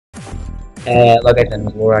Hello guys, I'm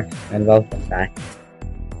Lorak and welcome back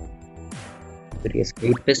to the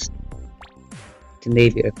Escapist. Today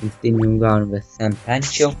we are continuing on with San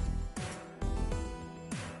Pancho,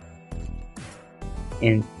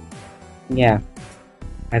 and yeah,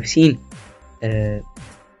 I've seen a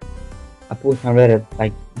post on Reddit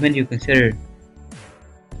like, when you consider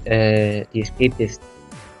the Escapist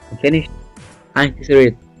finished, I consider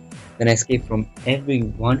it an escape from every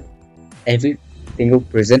single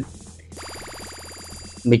prison,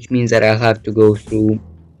 which means that I'll have to go through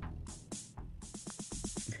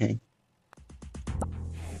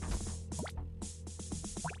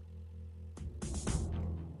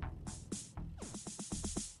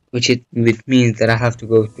which means that I have to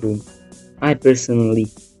go through. I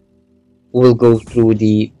personally will go through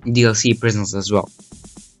the DLC prisons as well,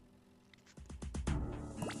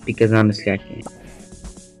 because honestly I can't.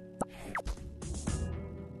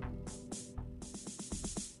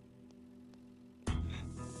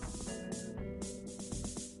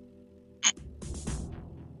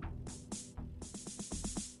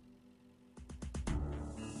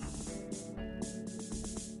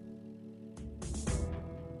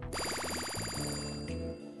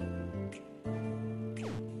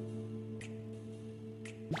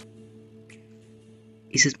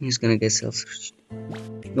 Is this means gonna get self-searched?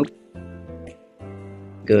 Nope.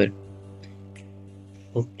 Good.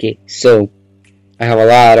 Okay, so I have a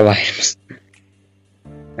lot of items.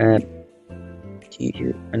 I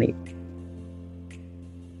need.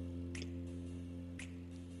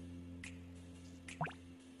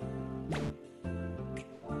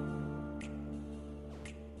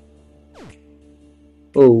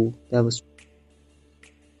 Oh, I was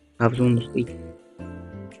almost late.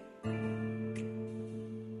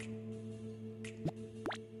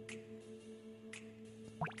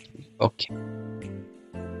 Okay.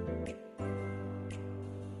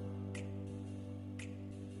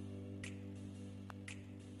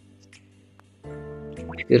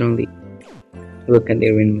 You could only look at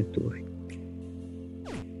their inventory.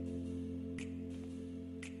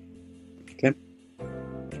 Okay.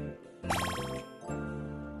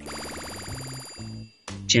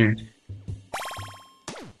 Jan.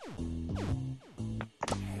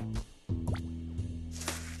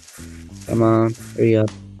 Come on, hurry up.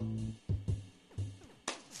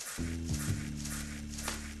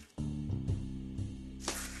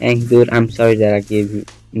 Hey, dude, I'm sorry that I gave you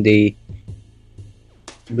the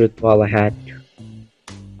brick wall I had.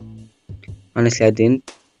 Honestly, I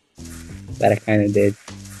didn't, but I kinda did.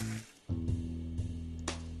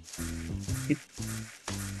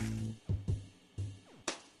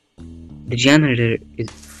 The janitor is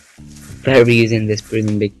very easy in this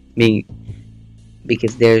prison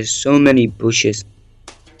because there's so many bushes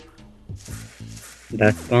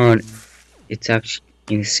that spawn. It's actually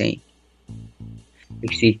insane.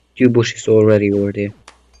 You see 2 bushes already over there.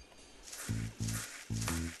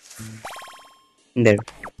 There.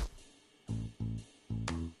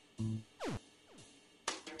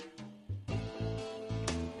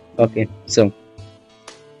 Okay, so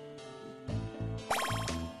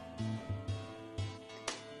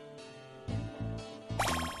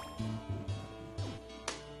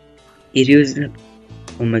it uses.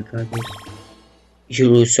 Oh my god, you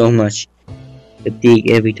lose so much fatigue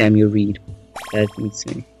every time you read. That's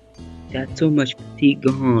insane. That's so much fatigue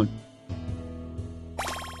gone.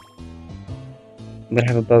 But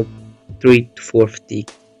I have about 3 to 4 fatigue.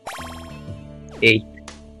 8.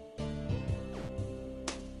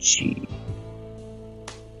 Gee.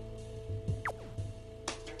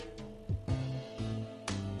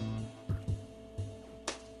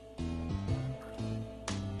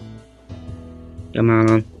 Come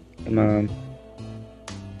on, come on.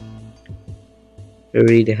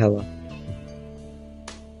 Hurry the hell up.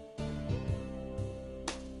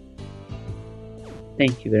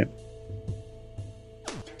 Thank you very much.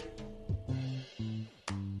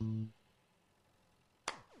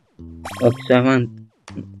 Okay, so I want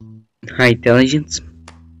high intelligence.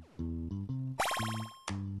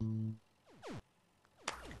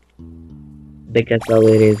 Because all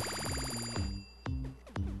it is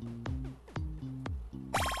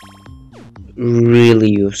really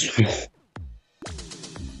useful.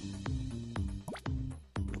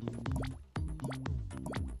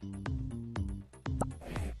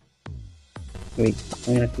 Wait,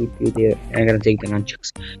 I'm gonna keep you there. I'm gonna take the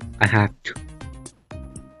nunchucks. I have to.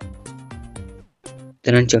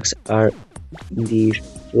 The nunchucks are the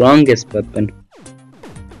strongest weapon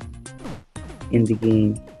in the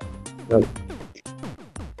game. Well,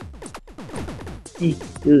 hey,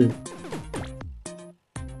 dude.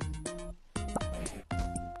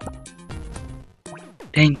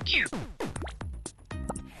 Thank you.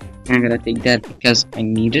 I'm gonna take that because I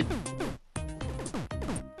need it.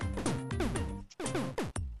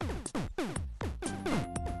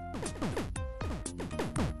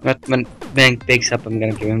 But when Bank picks up, I'm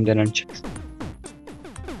gonna give him the nunchucks.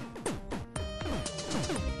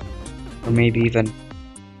 Or maybe even...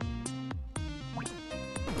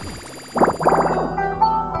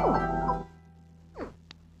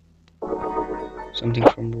 something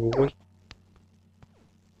from Roy.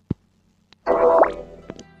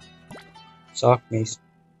 Sock mace,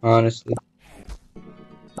 honestly.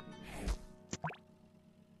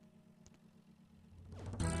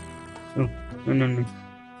 Oh, no.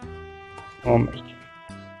 Oh my god.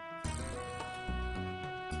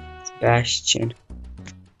 Sebastian.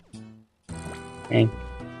 Hank.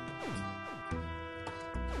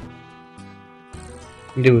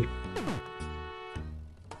 Dude.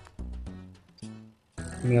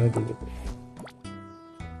 I'm gonna give it.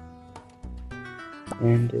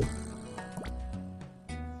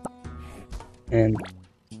 And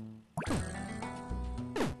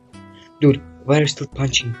dude, why are you still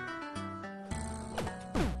punching?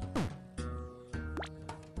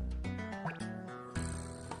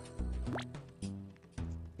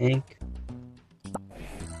 Hank,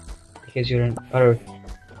 because you're an utter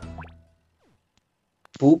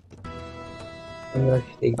poop. I'm gonna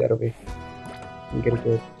take that away. I'm gonna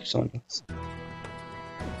go to someone else.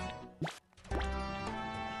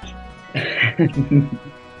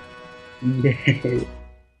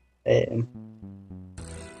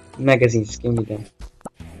 Magazines, give me them.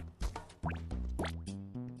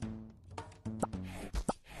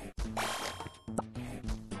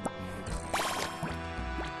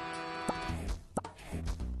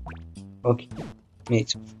 Okay,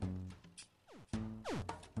 mate.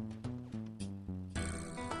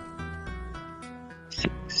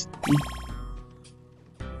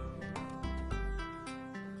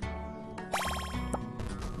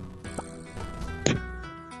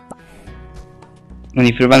 And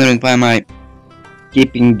if you're wondering why am I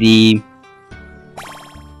keeping the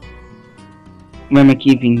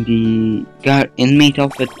guard inmate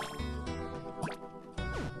outfit,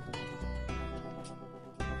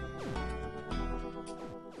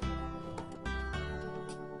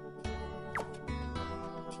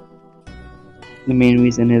 the main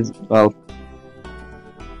reason is, well,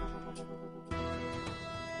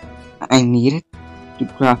 I needed to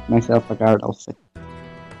craft myself a guard outfit,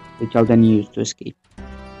 which I'll then use to escape.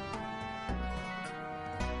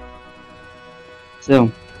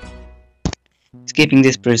 So, escaping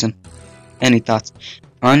this prison. Any thoughts?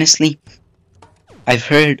 Honestly, I've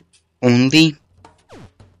heard only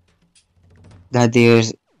that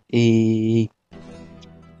there's a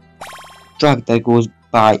truck that goes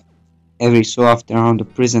by every so often around the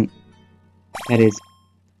prison, that is,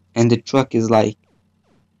 and the truck is like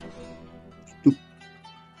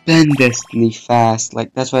stupendously fast.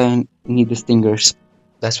 Like, that's why I need the stingers.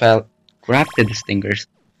 That's why I'll grab the stingers.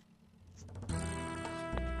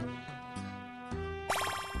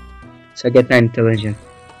 So I get 9 intelligence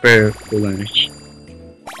per full energy.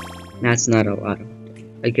 That's not a lot.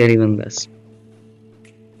 I get even less.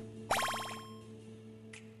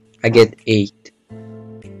 I get 8.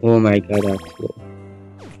 Oh my god, that's low.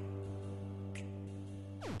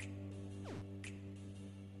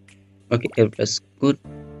 Okay, it was good.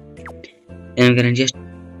 And I'm gonna just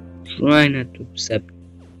try not to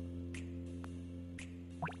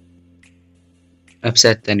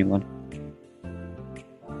upset anyone.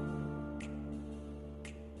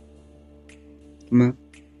 Come on.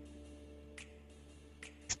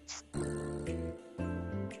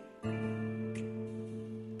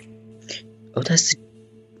 Oh, that's the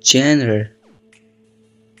janitor.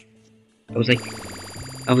 I was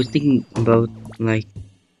thinking about, like,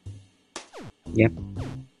 yeah.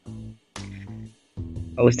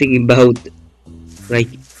 I was thinking about, like,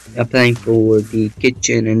 applying for the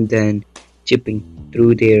kitchen and then chipping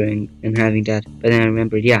through there and having that. But then I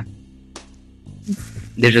remembered, yeah,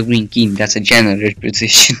 there's a green key. That's a janitor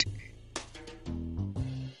position.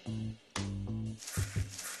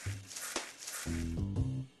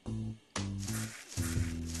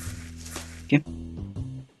 Okay.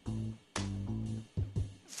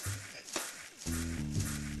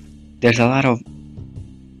 There's a lot of...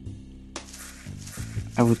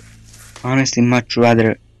 I would honestly much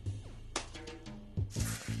rather...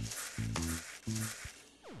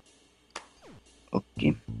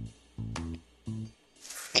 Okay.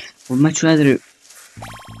 Would much rather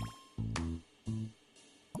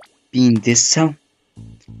be in this cell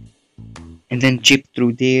and then chip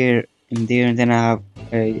through there and there, and then I have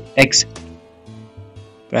a exit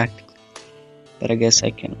practically. But I guess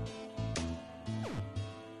I can.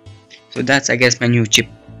 So that's, I guess, my new chip.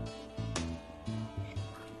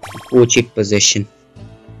 4 chip position.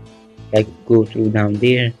 I go through down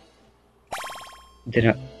there.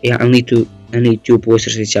 There are, yeah, I need 2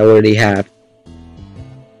 posters which I already have.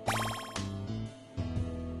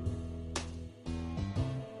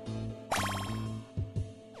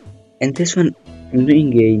 And this one, I'm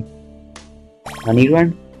doing a honey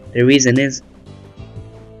run. The reason is,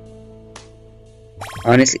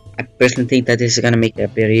 honestly, I personally think that this is gonna make it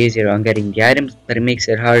very easier on getting the items, but it makes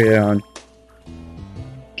it harder on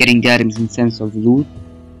getting the items in sense of loot.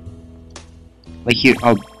 Like here,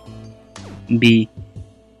 I'll be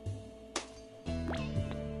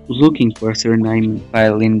looking for a certain item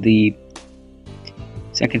file in the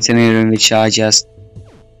second scenario in which I just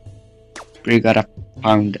pretty gotta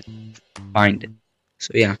find it.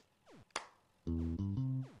 So yeah.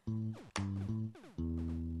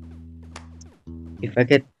 If I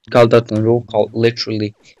get called out on roll call,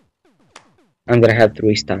 literally, I'm gonna have to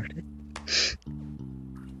restart it.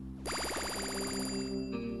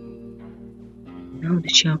 No, the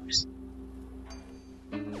showers.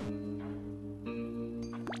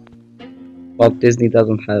 Walt Disney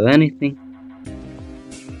doesn't have anything.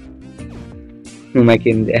 Who am I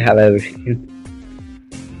kidding? They have everything.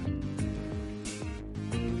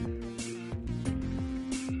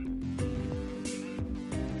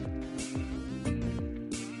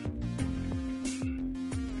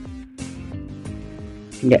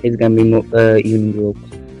 Yeah, it's gonna be more evening rope.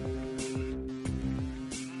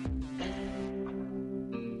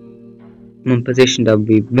 One position that would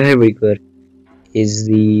be very good is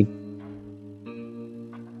the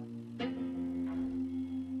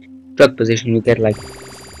truck position. You get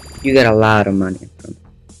a lot of money from it.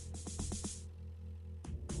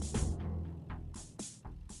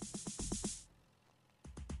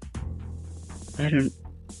 I don't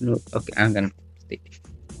know. Okay, I'm gonna stay.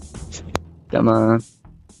 Come on.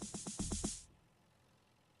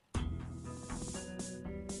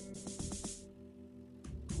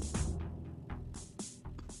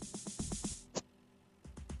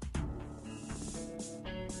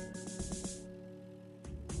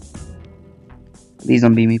 Please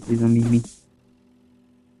don't beat me, please don't beat me.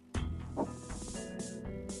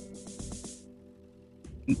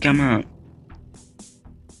 Come on.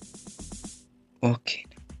 Okay.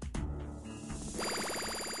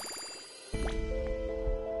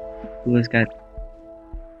 Who has got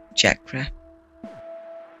Jack Crab?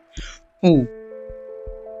 Oh.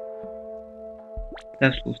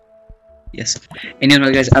 That's cool. Yes. And you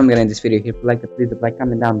know guys, I'm gonna end this video here. If you like it, please like,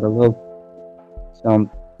 comment down below some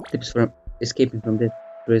tips for escaping from this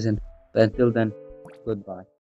prison. But until then, goodbye.